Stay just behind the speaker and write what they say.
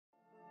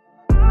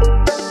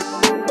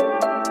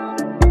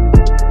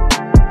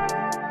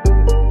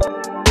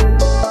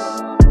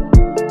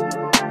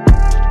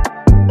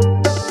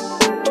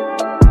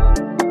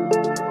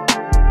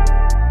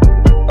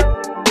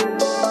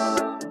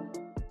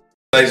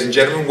ladies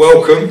and gentlemen,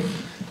 welcome,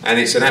 and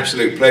it's an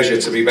absolute pleasure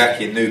to be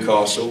back in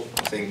Newcastle.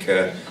 I think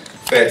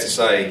fair to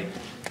say,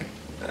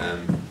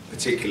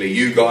 particularly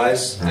you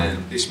guys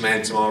and this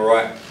man to my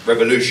right,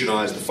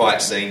 revolutionised the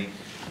fight scene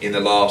in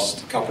the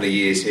last couple of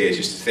years here.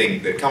 Just to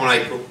think that come on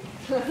April,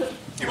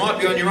 you might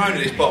be on your own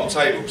at this bottom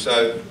table,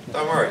 so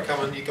don't worry, come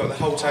on, you've got the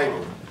whole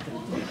table.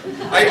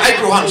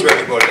 April Hunter,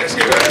 everybody, let's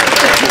hear it.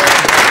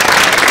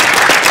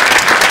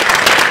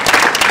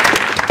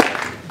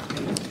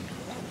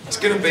 It's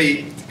going to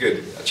be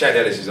good. Chad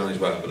Ellis is on his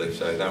way, I believe,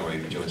 so don't worry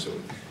if you join us all.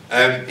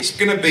 It's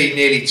going to be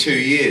nearly 2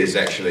 years,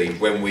 actually,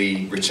 when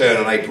we return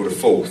on April the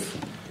 4th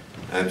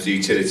to the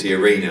Utility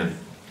Arena.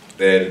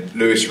 Then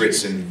Lewis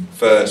Ritson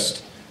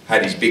first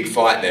had his big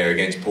fight there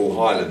against Paul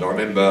Hyland. I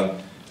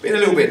remember being a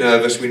little bit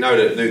nervous. We know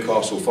that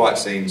Newcastle fight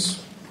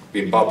scene's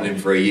been bubbling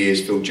for years.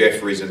 Phil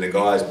Jeffries and the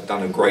guys have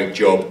done a great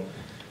job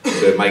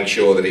to make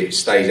sure that it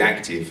stays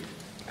active.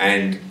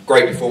 And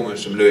great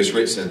performance from Lewis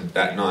Ritson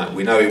that night.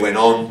 We know he went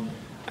on,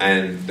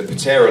 and the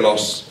Patera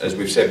loss, as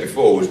we've said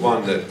before, was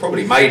one that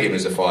probably made him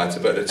as a fighter,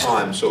 but at the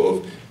time sort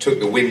of took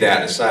the wind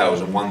out of the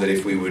sails and wondered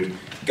if we would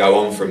go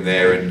on from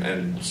there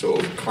and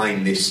sort of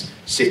claim this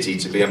city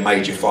to be a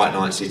major fight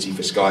night city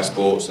for Sky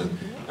Sports and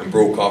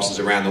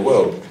broadcasters around the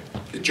world.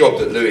 The job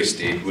that Lewis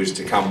did was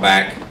to come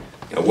back,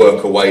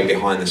 work away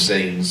behind the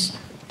scenes,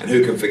 and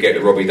who can forget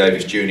the Robbie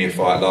Davis Jr.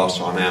 fight last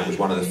time out was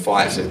one of the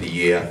fights of the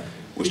year,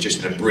 was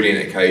just a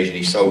brilliant occasion.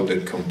 He sold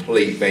the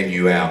complete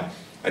venue out.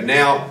 And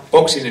now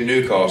boxing in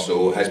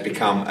Newcastle has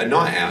become a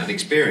night out, an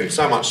experience,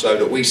 so much so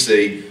that we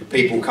see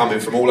people coming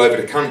from all over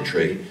the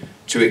country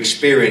to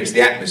experience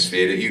the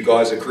atmosphere that you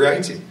guys are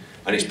creating.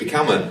 And it's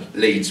become a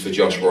Leeds for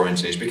Josh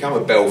Warrington, it's become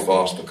a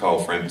Belfast for Carl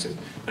Frampton,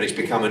 and it's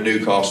become a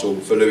Newcastle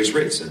for Lewis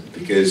Ritson,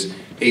 because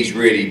he's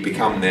really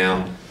become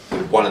now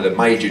one of the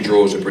major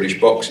draws of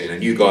British boxing,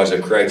 and you guys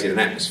have created an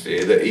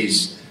atmosphere that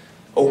is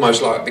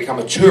almost like become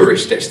a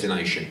tourist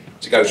destination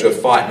to go to a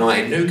fight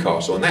night in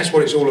Newcastle. And that's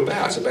what it's all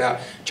about. It's about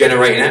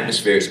generating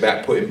atmosphere, it's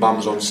about putting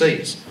bums on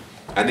seats.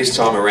 And this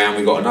time around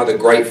we've got another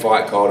great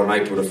fight card on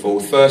April the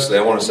 4th. Firstly,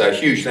 I want to say a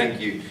huge thank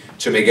you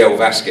to Miguel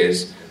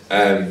Vazquez.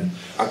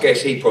 I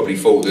guess he probably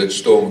thought that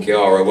Storm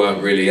Chiara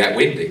weren't really that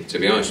windy, to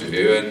be honest with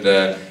you,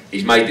 and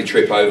he's made the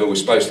trip over. We're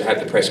supposed to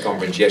have the press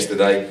conference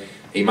yesterday.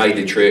 He made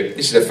the trip.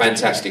 This is a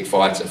fantastic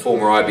fighter,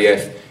 former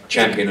IBF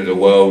champion of the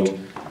world,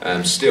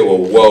 still a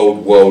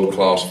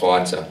world-class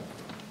fighter.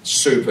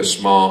 Super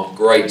smart,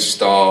 great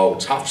style,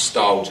 tough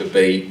style to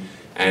beat,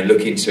 and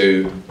looking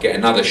to get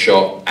another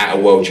shot at a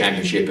world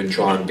championship and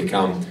try and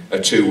become a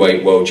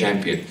two-weight world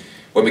champion.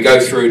 When we go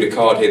through the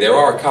card here, there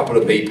are a couple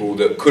of people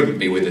that couldn't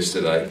be with us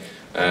today.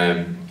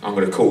 I'm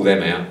going to call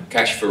them out.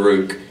 Kash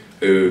Farouk,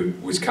 who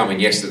was coming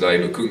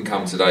yesterday but couldn't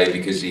come today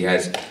because he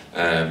has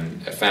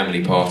a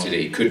family party that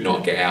he could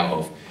not get out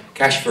of.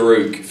 Kash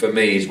Farouk, for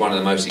me, is one of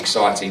the most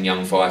exciting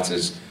young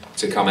fighters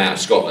to come out of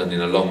Scotland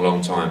in a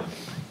long time.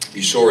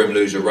 You saw him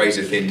lose a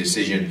razor-thin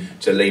decision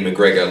to Lee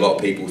McGregor. A lot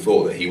of people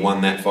thought that he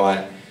won that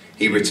fight.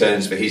 He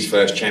returns for his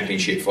first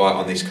championship fight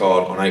on this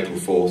card on April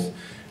 4th.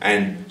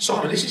 And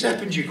Simon, this has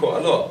happened to you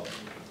quite a lot.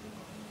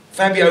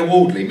 Fabio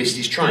Wardley missed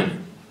his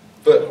train,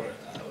 but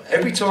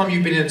every time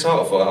you've been in a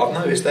title fight, I've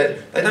noticed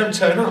that they don't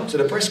turn up to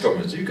the press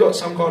conference. You've got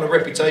some kind of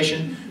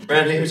reputation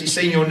around here. Has he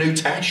seen your new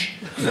tash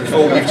and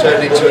thought you've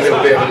turned into a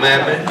little bit of a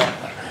madman?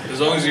 As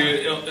long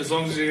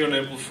as you're on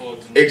April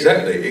 4th.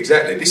 Exactly.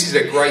 This is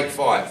a great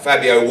fight.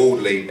 Fabio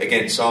Wardley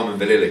against Simon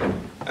Vallily.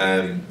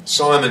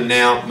 Simon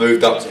now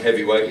moved up to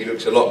heavyweight. He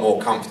looks a lot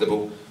more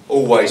comfortable.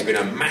 Always been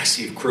a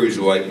massive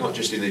cruiserweight, not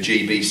just in the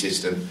GB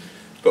system,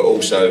 but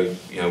also,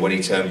 when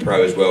he turned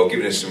pro as well,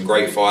 giving us some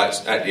great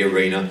fights at the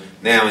arena.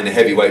 Now in the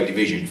heavyweight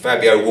division,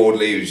 Fabio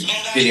Wardley, who's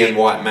Dillian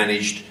White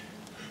managed,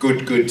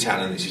 good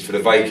talent. This is for the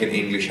vacant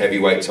English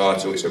heavyweight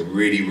title. It's a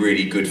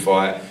really good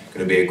fight.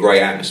 Going to be a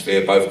great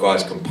atmosphere. Both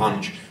guys can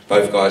punch.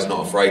 Both guys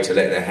not afraid to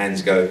let their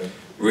hands go.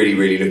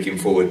 Really looking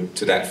forward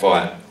to that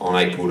fight on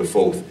April the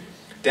 4th.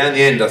 Down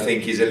the end, I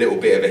think, is a little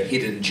bit of a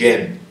hidden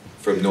gem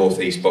from North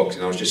East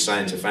boxing. I was just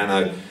saying to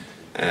Fano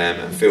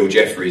and Phil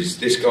Jeffries,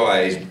 this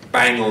guy is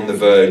bang on the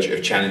verge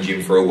of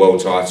challenging for a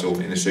world title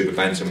in the super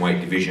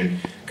bantamweight division.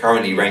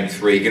 Currently ranked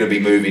 3, going to be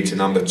moving to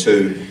number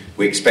 2.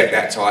 We expect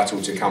that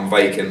title to come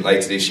vacant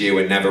later this year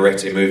when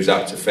Navarrete moves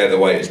up to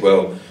featherweight as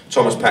well.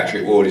 Thomas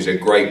Patrick Ward is a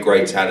great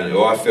talent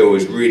who I feel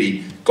has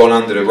really gone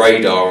under the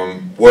radar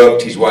and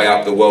worked his way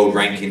up the world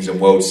rankings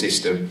and world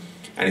system.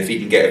 And if he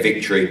can get a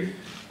victory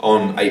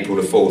on April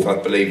the 4th,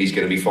 I believe he's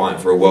going to be fighting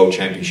for a world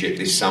championship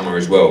this summer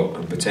as well,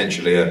 and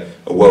potentially a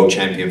world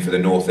champion for the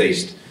North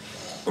East.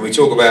 When we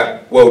talk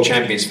about world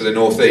champions for the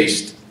North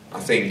East, I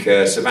think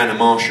Savannah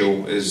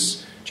Marshall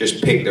has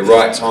just picked the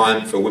right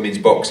time for women's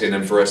boxing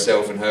and for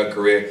herself and her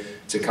career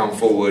to come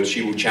forward.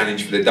 She will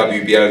challenge for the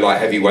WBO Light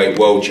Heavyweight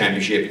World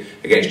Championship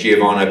against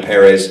Giovanna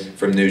Perez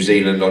from New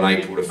Zealand on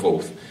April the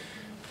 4th.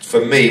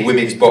 For me,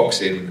 women's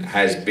boxing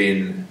has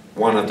been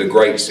one of the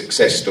great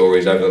success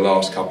stories over the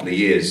last couple of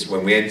years.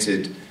 When we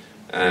entered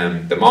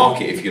the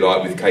market, if you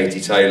like, with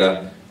Katie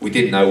Taylor, we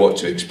didn't know what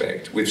to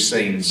expect. We've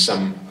seen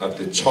some of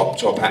the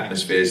top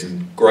atmospheres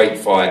and great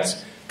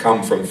fights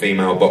come from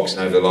female boxing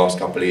over the last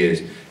couple of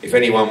years. If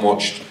anyone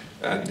watched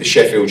the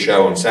Sheffield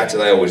show on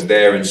Saturday, I was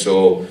there and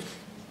saw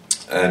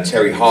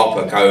Terry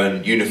Harper go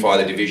and unify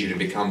the division and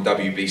become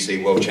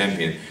WBC world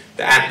champion.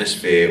 The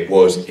atmosphere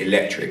was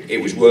electric.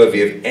 It was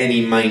worthy of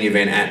any main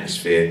event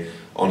atmosphere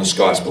on a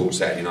Sky Sports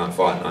Saturday Night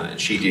Fight Night, and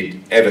she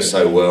did ever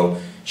so well.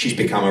 She's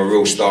become a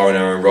real star in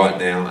her own right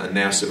now, and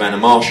now Savannah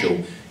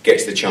Marshall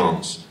gets the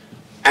chance.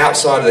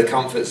 Outside of the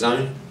comfort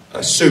zone,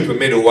 a super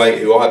middleweight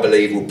who I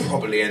believe will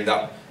probably end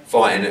up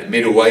fighting at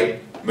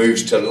middleweight,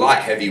 moves to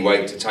light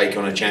heavyweight to take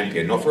on a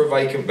champion, not for a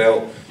vacant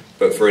belt,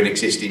 but for an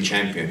existing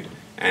champion.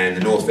 And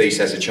the North East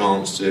has a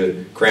chance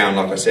to crown,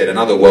 like I said,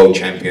 another world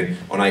champion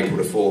on April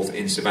the 4th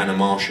in Savannah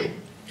Marshall.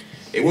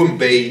 It wouldn't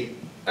be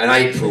an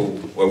it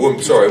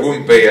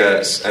wouldn't be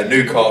a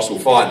Newcastle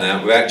fight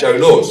now without Joe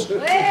Laws.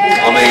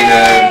 I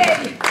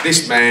mean,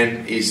 this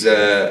man is,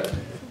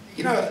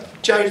 you know,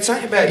 Joe, the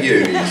thing about you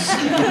is,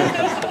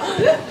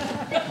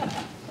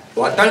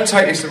 like, don't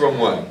take this the wrong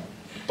way,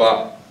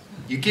 but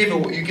you give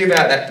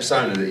out that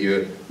persona that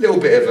you're a little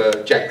bit of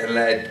a Jack the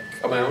Lad.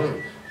 I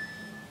mean,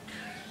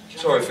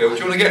 sorry, Phil, do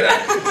you want to get that?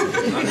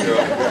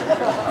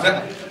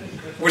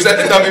 Was that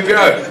the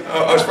WBO?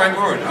 Oh, I was Frank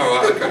Warren. Oh,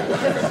 right, okay.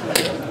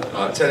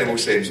 Right, tell him we'll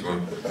see him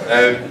tomorrow.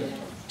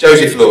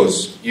 Joseph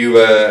Laws, you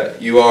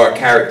are a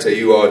character,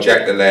 you are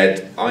Jack the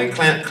Lad. I mean,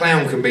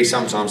 clown can be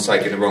sometimes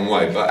taken the wrong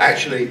way, but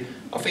actually,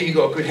 I think you've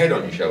got a good head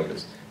on your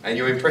shoulders, and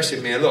you're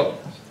impressing me a lot.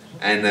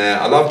 And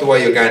I love the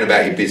way you're going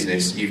about your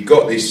business. You've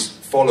got this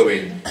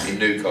following in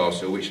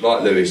Newcastle, which,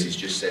 like Lewis, is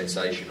just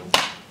sensational.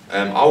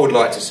 I would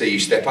like to see you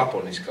step up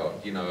on this card,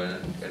 you know,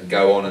 and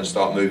go on and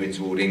start moving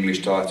toward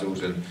English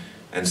titles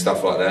and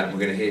stuff like that. And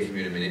we're going to hear from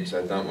you in a minute,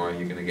 so don't worry,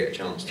 you're going to get a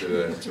chance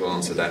to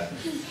answer that.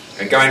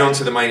 And going on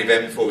to the main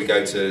event before we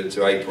go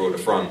to April at the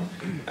front,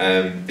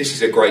 this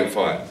is a great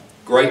fight.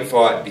 Great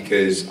fight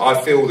because I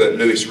feel that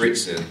Lewis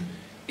Ritson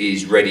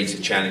is ready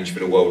to challenge for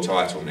the world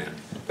title now.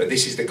 But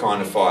this is the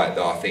kind of fight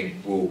that I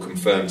think will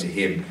confirm to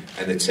him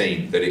and the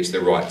team that it's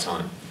the right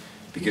time.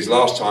 Because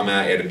last time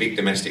out he had a big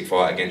domestic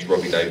fight against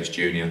Robbie Davis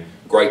Jr.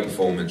 Great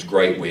performance,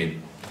 great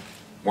win.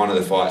 One of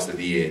the fights of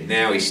the year.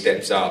 Now he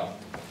steps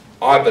up,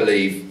 I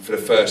believe, for the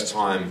first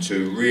time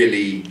to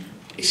really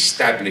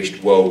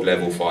established world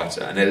level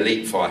fighter, an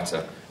elite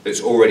fighter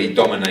that's already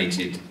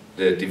dominated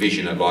the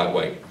division at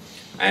lightweight.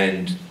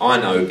 And I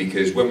know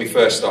because when we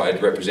first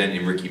started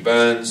representing Ricky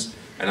Burns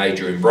and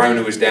Adrian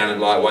Broner was down at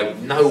lightweight,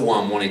 no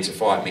one wanted to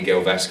fight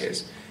Miguel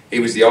Vazquez. He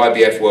was the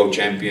IBF world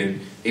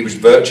champion. He was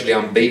virtually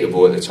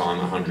unbeatable at the time,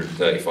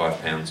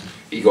 135 pounds.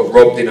 He got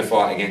robbed in a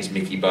fight against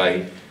Mickey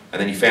Bay, and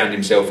then he found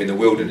himself in the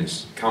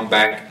wilderness. Come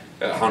back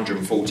at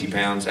 140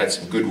 pounds, had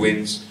some good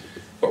wins.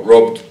 Got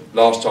robbed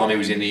last time he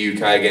was in the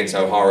UK against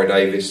O'Hara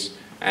Davis,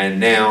 and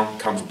now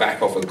comes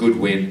back off a good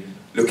win,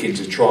 looking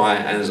to try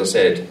and, as I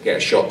said, get a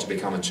shot to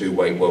become a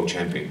two-weight world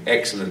champion.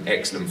 Excellent,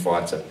 excellent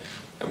fighter.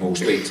 And we'll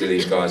speak to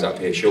these guys up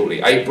here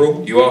shortly.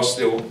 April, you are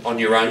still on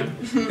your own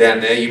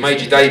down there. You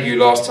made your debut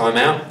last time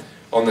out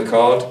on the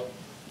card.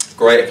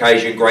 Great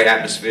occasion, great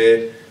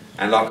atmosphere.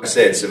 And like I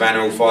said,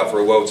 Savannah will fight for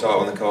a world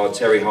title on the card.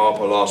 Terry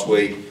Harper last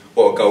week.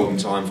 What a golden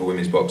time for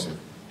women's boxing.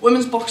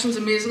 Women's boxing's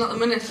amazing at the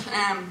minute.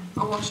 I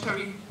watched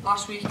Terry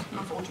last week and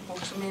I thought the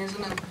boxing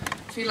amazing. And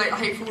I feel like the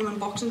hype for women's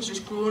boxing's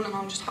just growing, and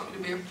I'm just happy to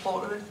be a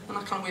part of it. And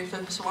I can't wait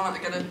for Savannah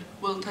to get a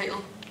world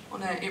title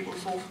on April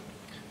 4th.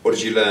 What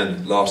did you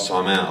learn last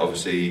time out?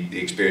 Obviously, the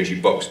experience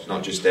you boxed,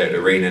 not just there at the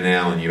arena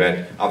now, and you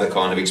had other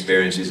kind of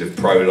experiences of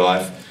pro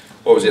life.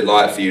 What was it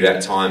like for you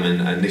that time,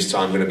 and this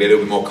time going to be a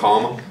little bit more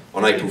calmer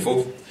on April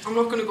 4th? I'm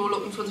not going to go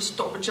looking for the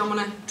stoppage. I'm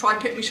going to try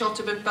pick my shots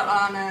a bit better,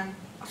 and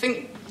I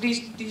think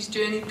these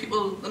journey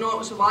people, they know how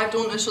to survive,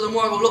 don't they? So the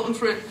more I go looking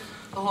for it,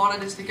 the harder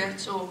it is to get.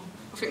 So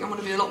I think I'm going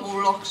to be a lot more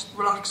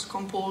relaxed,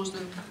 composed,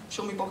 and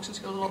show my boxing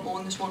skills a lot more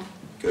in this one.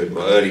 Good.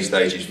 Well, early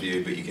stages for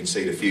you, but you can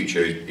see the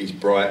future is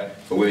bright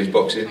for women's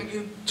boxing. Thank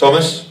you.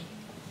 Thomas,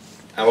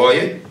 how are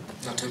you?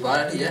 Not too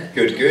bad, yeah.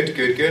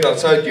 Good. I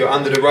told you you're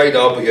under the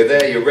radar, but you're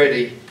there, you're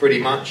ready, pretty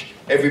much.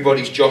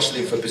 Everybody's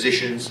jostling for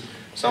positions.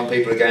 Some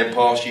people are going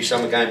past you,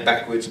 some are going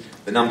backwards.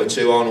 The number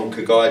 2, Arnold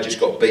Kagai, just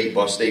got beat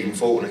by Stephen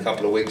Fulton a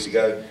couple of weeks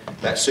ago.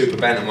 That super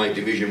bantamweight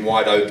division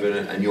wide open,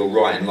 and you're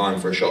right in line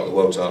for a shot at the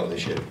world title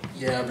this year.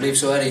 Yeah, I believe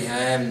so, Eddie.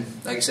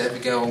 Like I said, we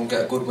go and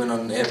get a good win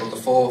on April the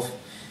 4th.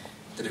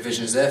 The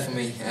division is there for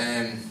me.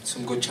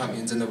 Some good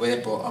champions in the way,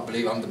 but I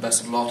believe I'm the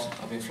best of the lot.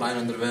 I've been flying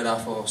under the radar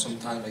for some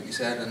time, like you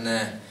said, and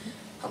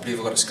I believe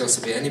I've got the skills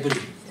to beat anybody.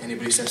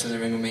 Anybody steps in the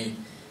ring with me.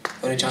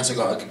 The only chance I've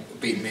got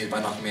of beating me is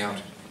by knocking me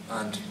out,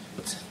 and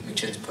my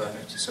chin's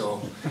perfect.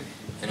 So,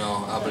 you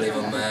know, I believe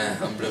I'm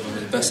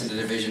the best in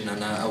the division,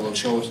 and I will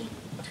show it.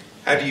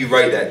 How do you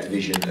rate that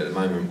division at the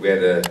moment? We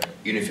had a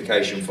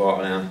unification fight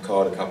on our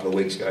card a couple of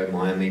weeks ago in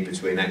Miami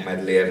between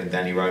Akhmadaliev and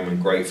Danny Roman.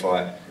 Great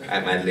fight.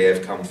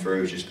 Akhmadaliev come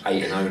through, just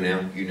 8-0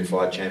 now,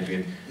 unified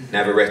champion.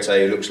 Navarrete,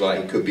 who looks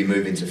like he could be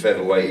moving to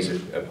featherweight, he's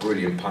a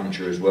brilliant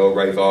puncher as well.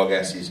 Ray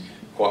Vargas is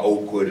quite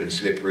awkward and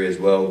slippery as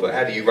well. But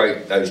how do you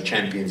rate those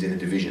champions in the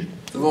division?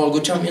 They're all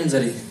good champions,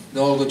 Eddie.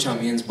 They're all good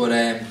champions, but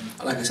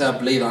like I said, I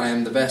believe I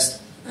am the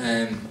best.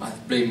 I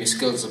believe my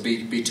skills will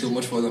be too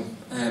much for them.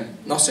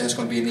 Not saying it's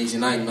going to be an easy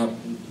night,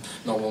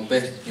 not one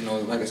bit. You know,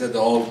 like I said,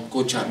 they're all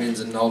good champions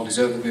and all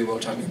deserve to be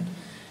world champion.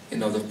 You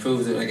know, they've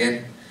proved it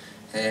again.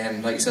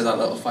 Like you said, that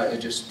little fighter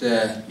just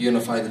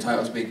unified the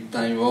titles, beat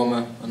Danny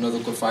Roma, another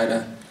good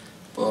fighter.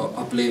 But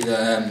I believe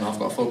that I've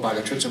got a full bag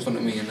of tricks in front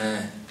of me,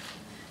 and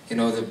you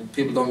know, the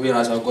people don't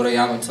realise how good I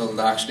am until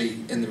they're actually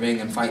in the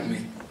ring and fighting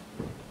me.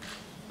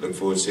 Look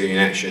forward to seeing you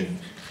in action,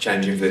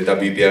 challenging for the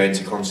WBO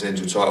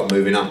Intercontinental title,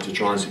 moving up to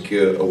try and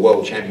secure a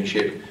world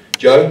championship.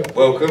 Joe,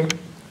 welcome.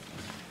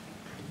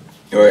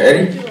 You alright,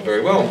 Eddie?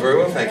 Very well,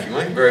 thank you,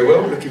 mate. Very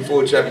well. Looking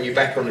forward to having you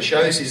back on the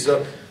show. This is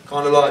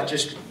kind of like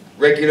just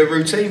regular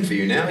routine for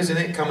you now, isn't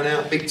it? Coming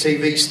out, big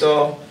TV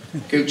star,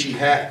 Gucci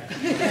hat,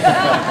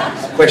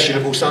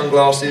 questionable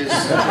sunglasses,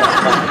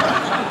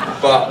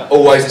 but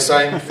always the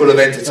same, full of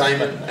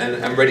entertainment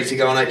and ready to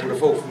go on April the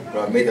 4th.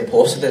 Right, I made the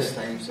poster this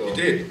time, so... You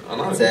did, I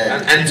know,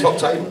 and top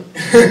table.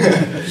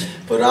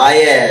 But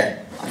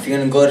I'm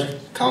feeling good,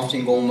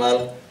 confident, going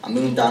well. I'm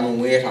moving down in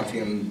weight, I'm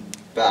feeling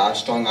better,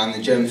 stronger in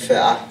the gym,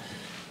 fitter.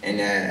 And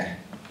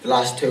the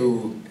last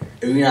 2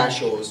 arena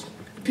shows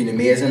have been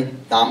amazing.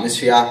 The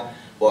atmosphere,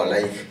 what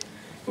like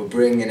we're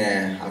bringing,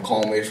 I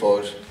can't wait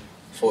for it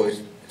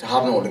to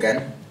happen all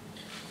again.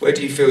 Where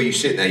do you feel you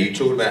sit now? You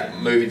talked about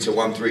moving to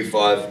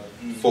 135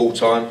 full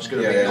time. It's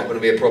going to be not going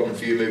to be a problem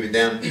for you moving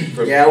down.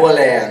 Yeah, well,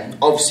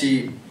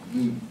 obviously,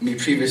 my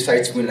previous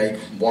fights have been like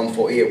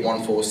 148,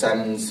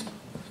 147s,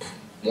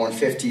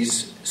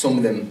 150s, some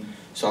of them.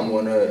 So I'm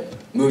going to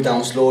move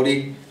down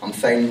slowly. I'm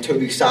fighting 2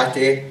 weeks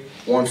Saturday,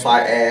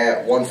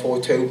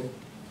 142,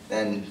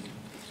 then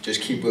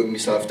just keep working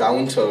myself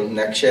down till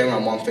next year when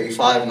I'm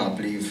 135, and I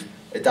believe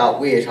at that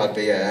weight I'd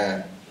be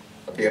a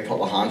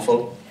proper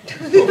handful.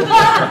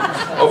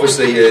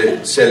 Obviously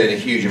you're selling a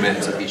huge amount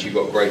of tickets, you've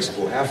got great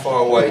support. How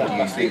far away do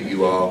you think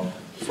you are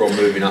from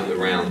moving up the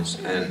rounds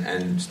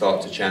and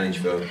start to challenge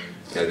for,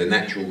 you know, the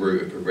natural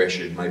route of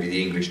progression, maybe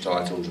the English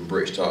titles and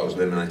British titles,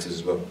 eliminators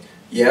as well?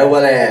 Yeah,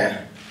 well,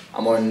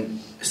 I'm on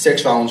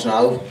 6 rounds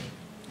now.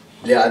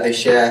 Later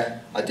this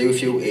year I do a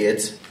few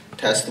aids,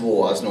 test the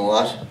waters and all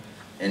that,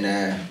 and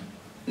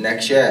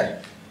next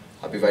year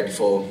I'll be ready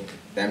for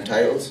them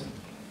titles.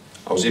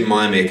 I was in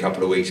Miami a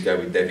couple of weeks ago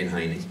with Devin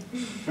Haney.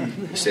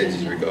 He sends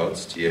his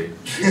regards to you.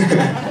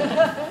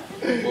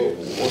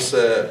 What's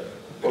the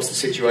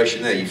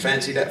situation there? You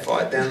fancy that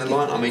fight down the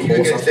line? I mean, you're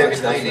against Devin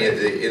Haney at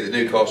the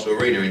Newcastle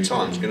Arena in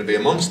time. It's going to be a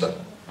monster.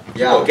 You've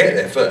got to get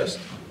there first.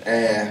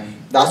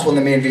 That's one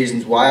of the main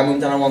reasons why I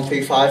moved down to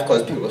 135,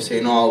 because people are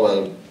saying, oh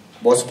well,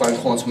 what's the point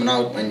calling someone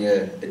out when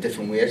you're a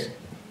different weight?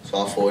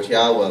 So I thought,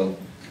 yeah, well,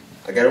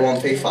 I get a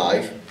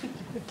 135,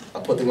 I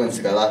put the wins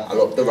together, I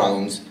look the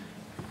rounds,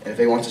 and if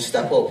they want to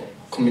step up,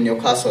 come to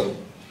Newcastle,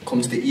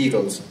 come to the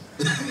Eagles.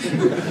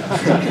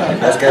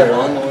 Let's get it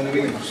on,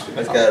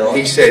 let's get it on.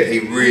 He said he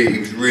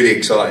was really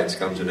excited to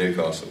come to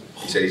Newcastle.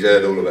 He said he's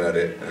heard all about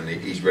it and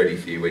he's ready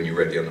for you when you're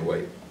ready on the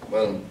weight.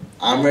 Well,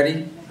 I'm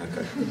ready.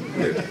 Okay,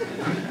 good.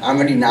 I'm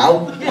ready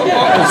now.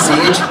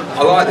 Siege.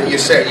 I like that you're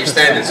setting your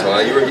standards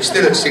high. You're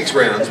still at 6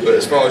 rounds, but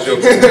as far as you're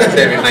concerned,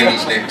 Devin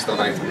Haney's next on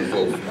April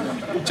the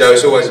 4th. Joe,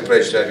 it's always a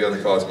pleasure to have you on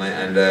the cards, mate,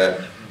 and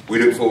we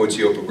look forward to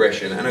your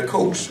progression, and of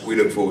course, we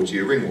look forward to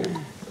your ring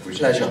walk, which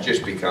has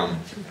just become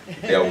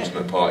the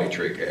ultimate party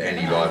trick at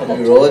any live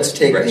box. Roads,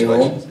 take me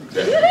home.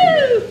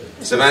 Exactly.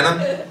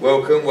 Savannah,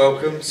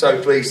 welcome. So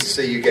pleased to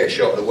see you get a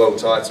shot at the world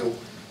title.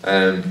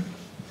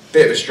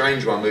 Bit of a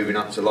strange one moving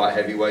up to light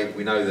heavyweight.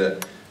 We know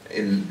that,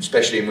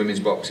 especially in women's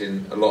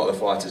boxing, a lot of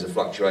the fighters are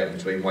fluctuating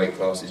between weight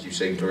classes. You've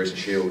seen Clarissa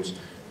Shields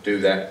do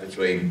that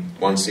between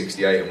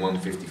 168 and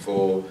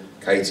 154.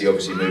 Katie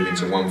obviously moving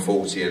to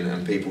 140,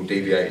 and people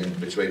deviating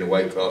between the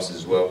weight classes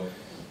as well.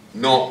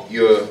 Not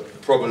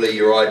probably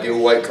your ideal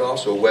weight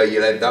class or where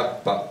you'll end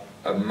up, but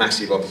a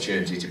massive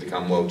opportunity to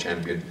become world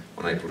champion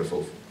on April the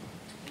 4th.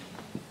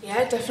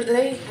 Yeah,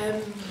 definitely.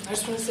 I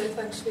just want to say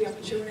thanks for the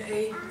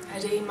opportunity,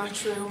 Eddie,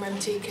 Matchroom,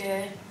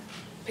 MTK,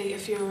 Peter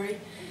Fury,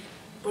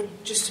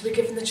 but just to be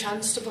given the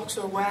chance to box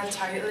for a world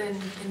title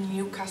in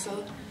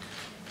Newcastle,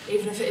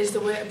 even if it is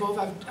the weight above,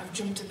 I've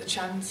jumped at the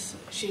chance.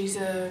 She's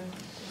a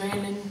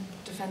reigning,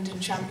 defending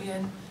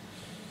champion.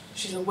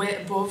 She's a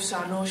weight above, so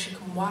I know she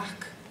can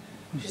whack.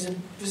 She's a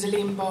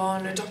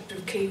Brazilian-born,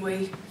 adopted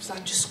Kiwi, so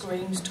that just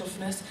screams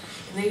toughness.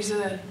 And these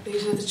are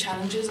the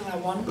challenges that I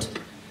want.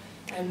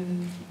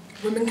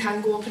 Women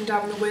can go up and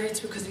down the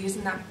weights because there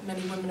isn't that many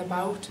women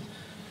about.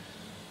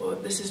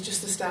 But this is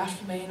just the start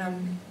for me, and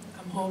I'm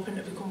hoping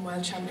to become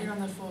world champion on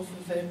the 4th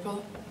of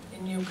April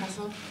in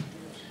Newcastle.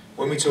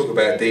 When we talk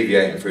about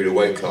deviating through the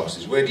weight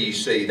classes, where do you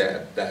see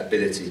that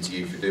ability to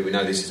you to do? We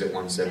know this is at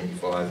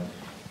 175.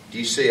 Do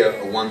you see a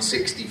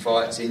 160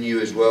 fights in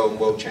you as well in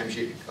World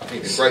Championship? I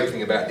think the great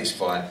thing about this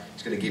fight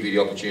is going to give you the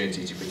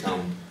opportunity to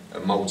become a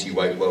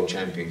multi-weight world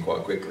champion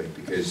quite quickly,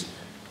 because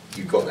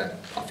you've got that.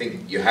 I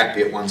think you're happy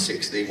at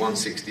 160,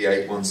 168,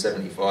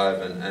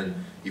 175, and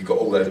you've got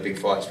all those big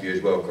fights for you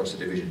as well across the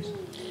divisions.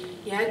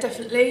 Yeah,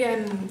 definitely.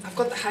 I've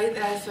got the height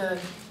there for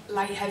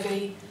light,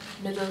 heavy,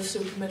 middle,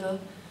 super middle.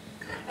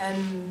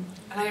 And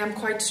I am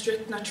quite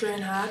strict and I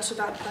train hard, so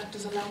that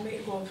does allow me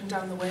to go up and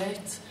down the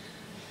weight.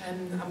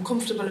 I'm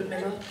comfortable at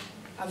middle.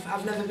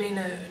 I've never been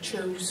a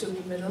true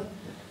super middle.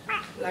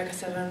 Like I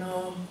said, I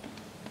know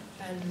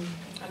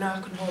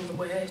I can hold the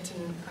weight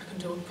and I can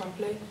do it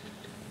properly.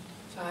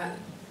 So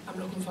I'm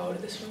looking forward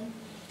to this one.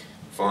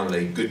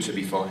 Finally, good to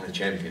be fighting a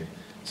champion.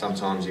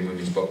 Sometimes in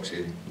women's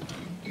boxing,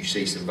 you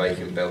see some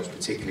vacant belts,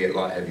 particularly at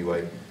light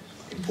heavyweight.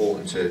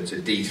 Important to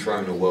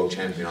dethrone a world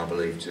champion, I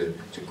believe,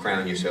 to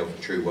crown yourself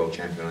a true world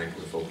champion on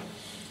April the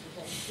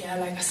 4th. Yeah,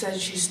 like I said,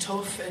 she's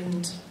tough,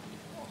 and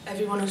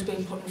everyone who's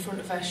been put in front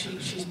of her,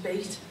 she's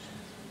beat.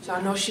 So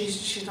I know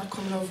she's not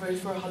coming over here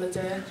for a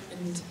holiday,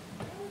 and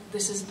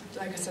this is,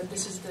 like I said,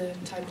 this is the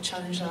type of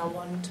challenge that I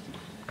want,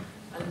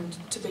 and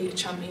to beat a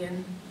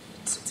champion,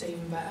 it's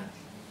even better.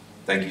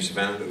 Thank you,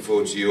 Savannah. Look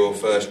forward to your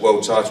first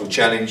world title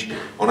challenge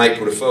on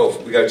April the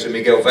 12th. We go to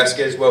Miguel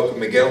Vasquez.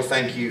 Welcome, Miguel.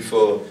 Thank you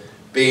for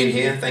being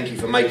here. Thank you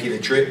for making the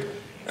trip.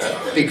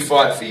 Big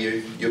fight for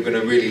you. You're going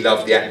to really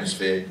love the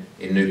atmosphere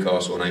in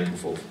Newcastle on April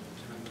 4th.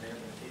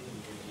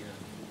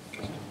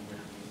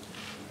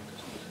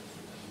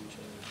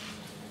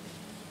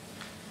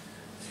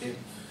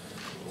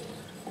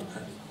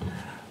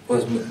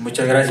 Pues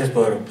muchas gracias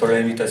por la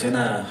invitación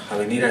a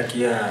venir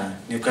aquí a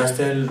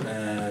Newcastle.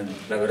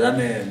 La verdad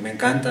me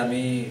encanta a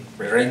mí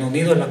el Reino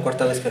Unido, es la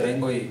cuarta vez que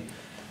vengo y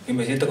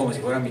me siento como si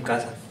fuera mi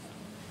casa.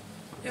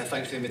 Yeah,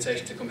 thanks for the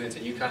invitation to come here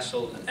to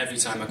Newcastle, and every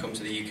time I come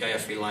to the UK I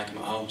feel like I'm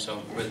at home, so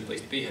I'm really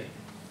pleased to be here.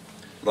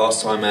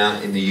 Last time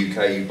out in the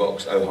UK you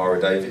boxed O'Hara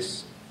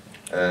Davis.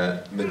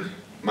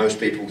 Most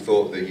people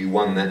thought that you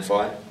won that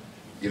fight.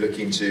 You're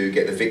looking to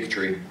get the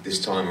victory this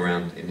time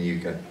around in the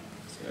UK.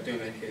 Sí, la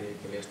última vez que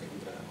peleaste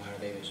contra O'Hara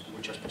Davis,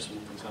 muchas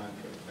personas pensaban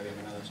que había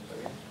ganado esa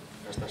pelea.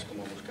 Ahora estás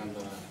como buscando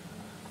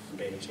a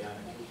reiniciar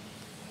aquí.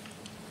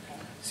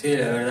 Sí,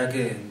 la verdad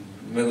que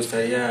me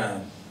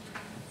gustaría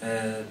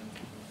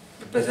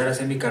empezar a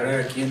hacer mi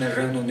carrera aquí en el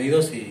Reino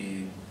Unido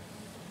si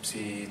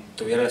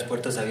tuviera las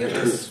puertas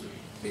abiertas,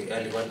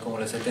 al igual como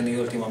las he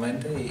tenido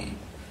últimamente,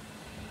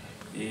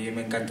 y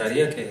me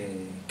encantaría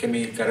que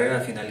mi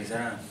carrera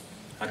finalizara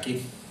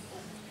aquí.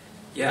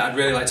 Yeah, I'd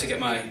really like to get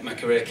my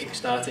career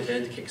kick-started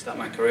here, to kick-start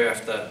my career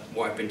after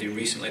what I've been doing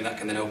recently, and that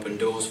can then open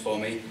doors for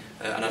me,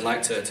 and I'd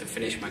like to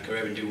finish my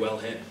career and do well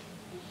here.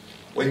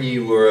 When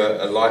you were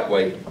a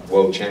lightweight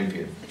world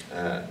champion,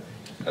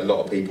 a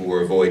lot of people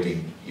were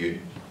avoiding you.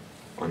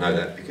 I know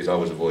that because I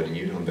was avoiding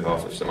you on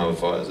behalf of some other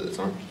fighters at the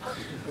time.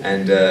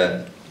 And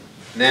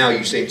now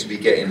you seem to be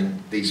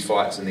getting these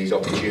fights and these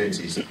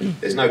opportunities.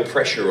 There's no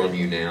pressure on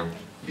you now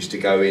just to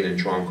go in and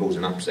try and cause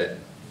an upset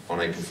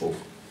on April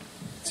 4th.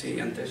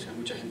 Sí, antes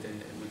mucha gente,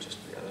 muchos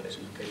peleadores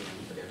no querían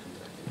pelear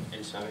contra ti.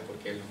 Él sabe por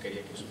qué él no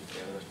quería que sus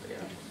peleadores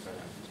pelearan contra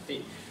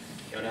ti.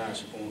 Y ahora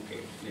supongo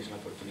que tienes la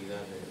oportunidad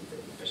de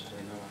empezar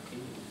de nuevo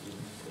aquí y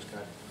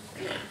buscar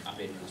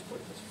abrirme las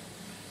puertas.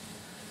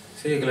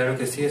 Sí, claro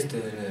que sí.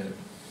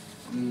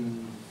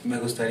 Me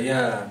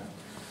gustaría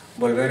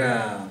volver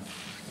a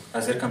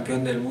ser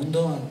campeón del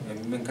mundo. A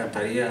mí me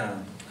encantaría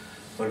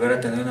volver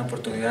a tener una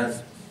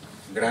oportunidad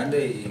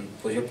grande y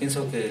pues yo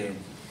pienso que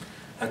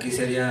aquí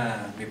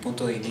sería mi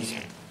punto de inicio.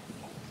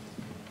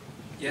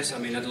 Yes, I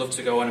mean, I'd love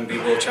to go on and be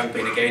world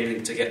champion again,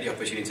 and to get the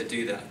opportunity to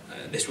do that.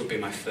 This would be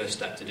my first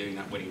step to doing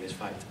that, winning this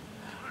fight.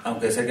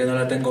 Aunque sé que no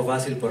la tengo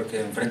fácil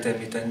porque enfrente de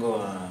mí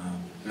tengo a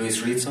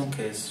Ritson,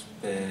 que es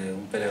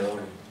un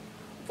peleador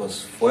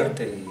pues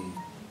fuerte y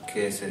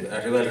que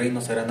arriba del ring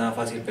no será nada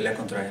fácil pelear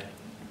contra él.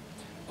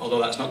 Although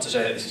that's not to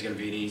say that this is going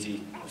to be an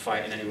easy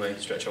fight in any way,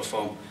 stretch or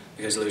form,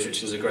 because Lewis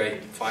Ritson's a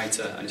great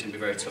fighter and it's going to be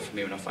very tough for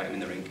me when I fight him in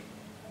the ring.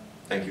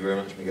 Thank you very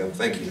much, Miguel.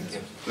 Thank you.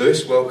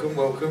 Lewis, welcome,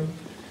 welcome.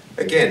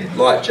 Again,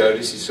 like Joe,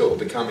 this is sort of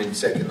becoming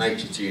second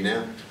nature to you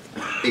now.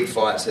 Big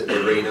fights at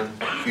the arena,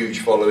 huge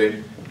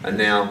following, and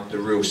now the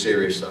real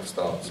serious stuff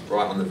starts.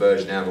 Right on the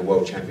verge now of a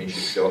world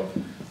championship shot.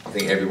 I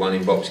think everyone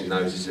in boxing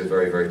knows this is a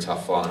very, very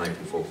tough fight on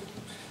April 4th.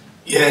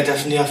 Yeah,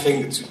 definitely. I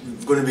think it's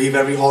going to be a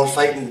very hard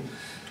fight, and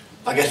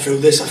if I get through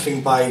this, I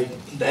think by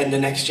the end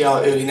of next year,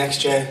 or early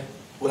next year,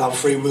 we'll have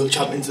 3 world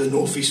champions in the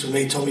North East with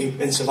me, Tommy,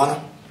 and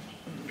Savannah.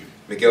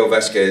 Miguel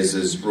Vasquez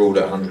has ruled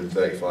at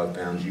 135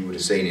 pounds. You would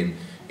have seen him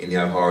in the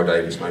O'Hara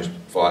Davis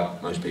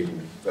fight. Most people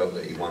felt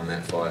that he won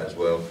that fight as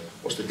well.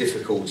 What's the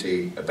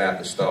difficulty about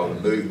the style,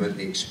 the movement,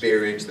 the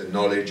experience, the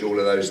knowledge, all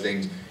of those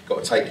things?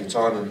 Got to take your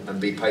time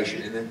and be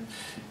patient in there?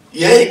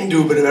 Yeah, he can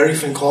do a bit of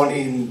everything, can't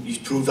he? And he's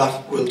proved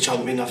that world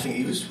champion. I think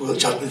he was world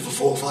champion for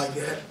 4 or 5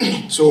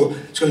 years. So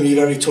it's going to be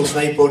a very tough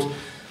night, but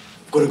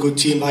we've got a good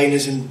team behind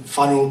us, and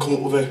Fanny will come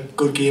up with a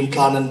good game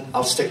plan, and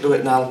I'll stick to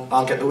it, and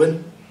I'll get the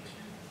win.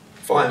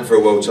 Fighting for a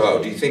world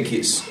title, do you think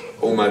it's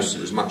almost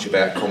as much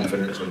about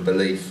confidence and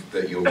belief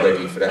that you're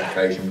ready for that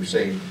occasion? We've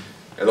seen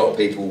a lot of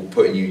people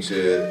putting you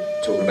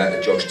to talking about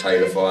the Josh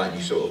Taylor fight, and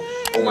you sort of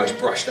almost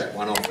brush that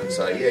one off and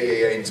say,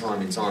 yeah, in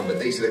time. But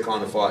these are the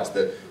kind of fights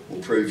that will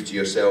prove to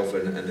yourself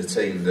and the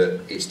team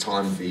that it's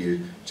time for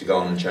you to go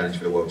on and challenge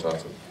for the world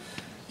title.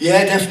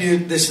 Yeah, definitely.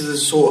 This is the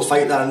sort of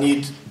fight that I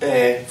need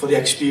for the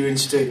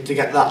experience to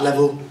get to that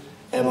level.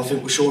 I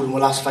think we showed in the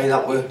last fight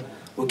that we're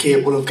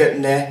capable of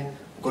getting there.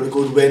 We've got a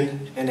good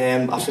win,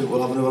 and I think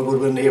we'll have another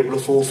good win April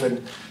the 4th,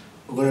 and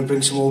we're going to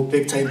bring some more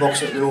big time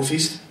boxing to the North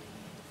East.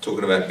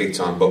 Talking about big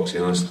time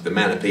boxing, the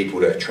amount of people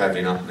that are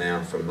travelling up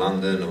now from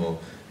London or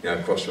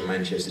across from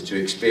Manchester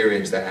to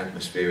experience that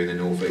atmosphere in the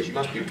North East, you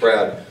must be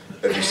proud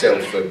of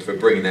yourself for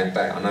bringing that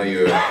back. I know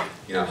you're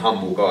a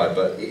humble guy,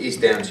 but it is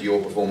down to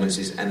your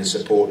performances and the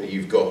support that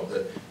you've got,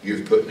 that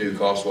you've put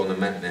Newcastle on the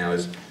map now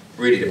as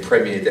really the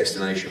premier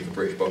destination for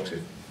British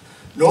boxing.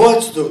 No,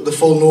 it's the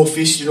full North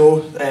East,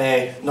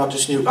 not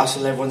just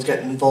Newcastle. Everyone's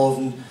getting involved,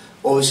 and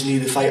obviously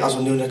the fighters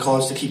on the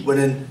cards to keep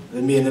winning,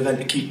 the main event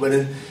to keep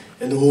winning,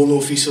 and the whole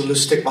North East will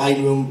just stick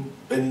behind them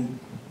and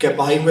get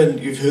behind when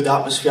you've heard the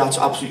atmosphere. It's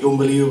absolutely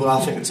unbelievable.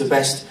 I think it's the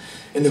best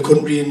in the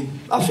country, and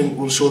I think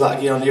we'll show that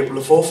again on April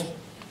the 4th.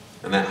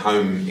 And that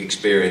home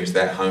experience,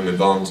 that home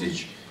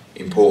advantage,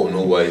 important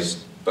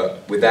always,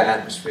 but with that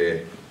atmosphere,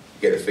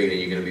 you get the feeling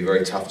you're going to be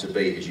very tough to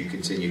beat as you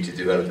continue to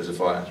develop as a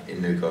fighter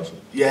in Newcastle.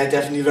 Yeah,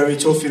 definitely very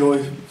tough.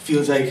 It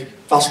feels like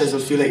Vasquez will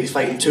feel like he's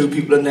fighting two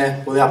people in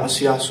there with the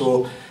atmosphere,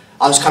 so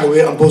I just can't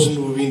wait. I'm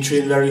buzzing. We've been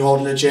training very hard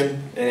in the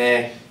gym,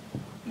 and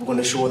we're going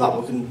to show that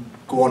we can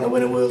go on to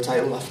win a world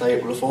title after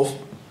April the 4th.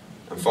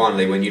 And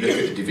finally, when you look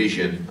at the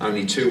division,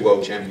 only 2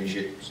 world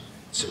championships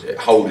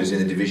holders in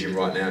the division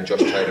right now, Josh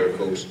Taylor of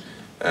course,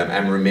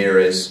 and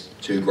Ramirez,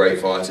 2 great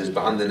fighters,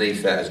 but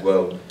underneath that as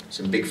well,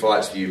 some big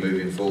fights for you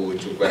moving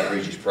forward. Talk about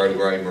Regis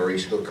Prograis,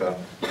 Maurice Hooker,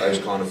 those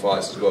kind of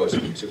fights as well. So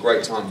it's a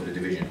great time for the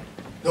division.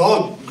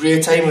 No,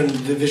 great time, and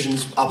the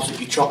division's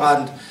absolutely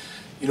chocker,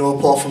 and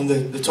apart from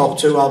the top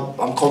 2,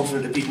 I'm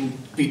confident of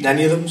beating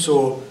any of them,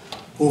 so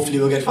hopefully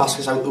we'll get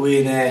Vasquez out the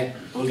way, and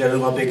we'll get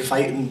another big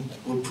fight, and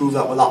we'll prove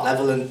that we're that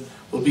level, and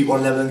we'll beat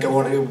one level and go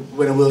on to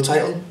win a world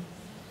title.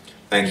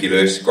 Thank you,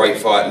 Lewis. Great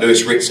fight.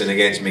 Lewis Ritson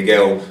against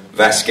Miguel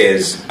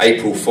Vasquez,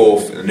 April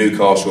 4th at the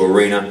Newcastle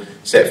Arena.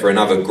 Set for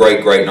another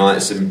great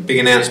night. Some big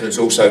announcements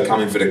also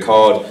coming for the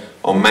card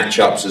on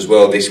matchups as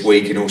well this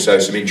week, and also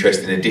some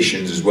interesting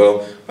additions as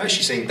well. I've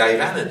actually seen Dave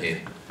Allen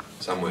here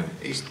somewhere.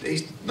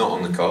 He's not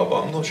on the card,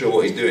 but I'm not sure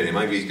what he's doing here.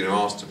 Maybe he's going to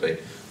ask to be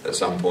at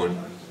some point.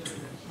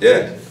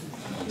 Yeah.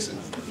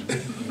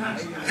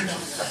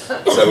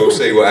 So we'll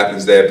see what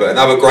happens there. But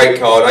another great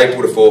card,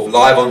 April the 4th,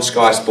 live on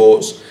Sky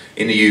Sports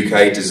in the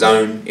UK,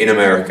 DAZN in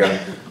America.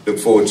 Look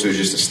forward to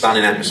just a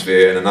stunning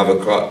atmosphere and another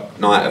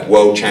night of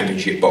World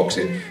Championship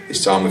boxing,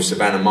 this time with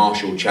Savannah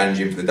Marshall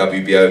challenging for the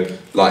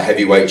WBO Light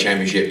Heavyweight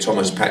Championship,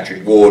 Thomas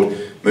Patrick Ward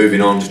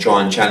moving on to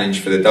try and challenge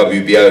for the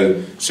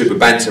WBO Super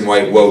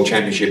Bantamweight World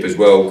Championship as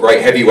well.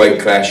 Great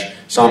heavyweight clash,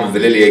 Simon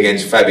Vallily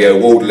against Fabio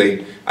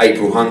Wardley,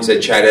 April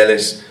Hunter, Chad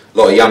Ellis, a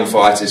lot of young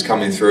fighters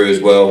coming through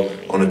as well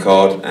on the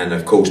card, and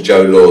of course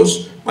Joe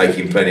Laws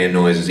making plenty of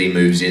noise as he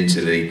moves into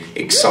the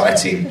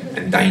exciting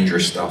and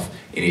dangerous stuff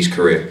in his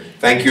career.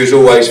 Thank you as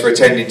always for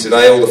attending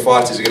today. All the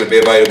fighters are going to be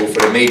available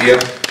for the media,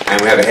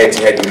 and we have a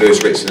head-to-head with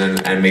Lewis Ritson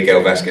and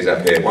Miguel Vasquez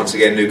up here. Once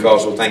again,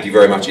 Newcastle, thank you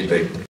very much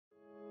indeed.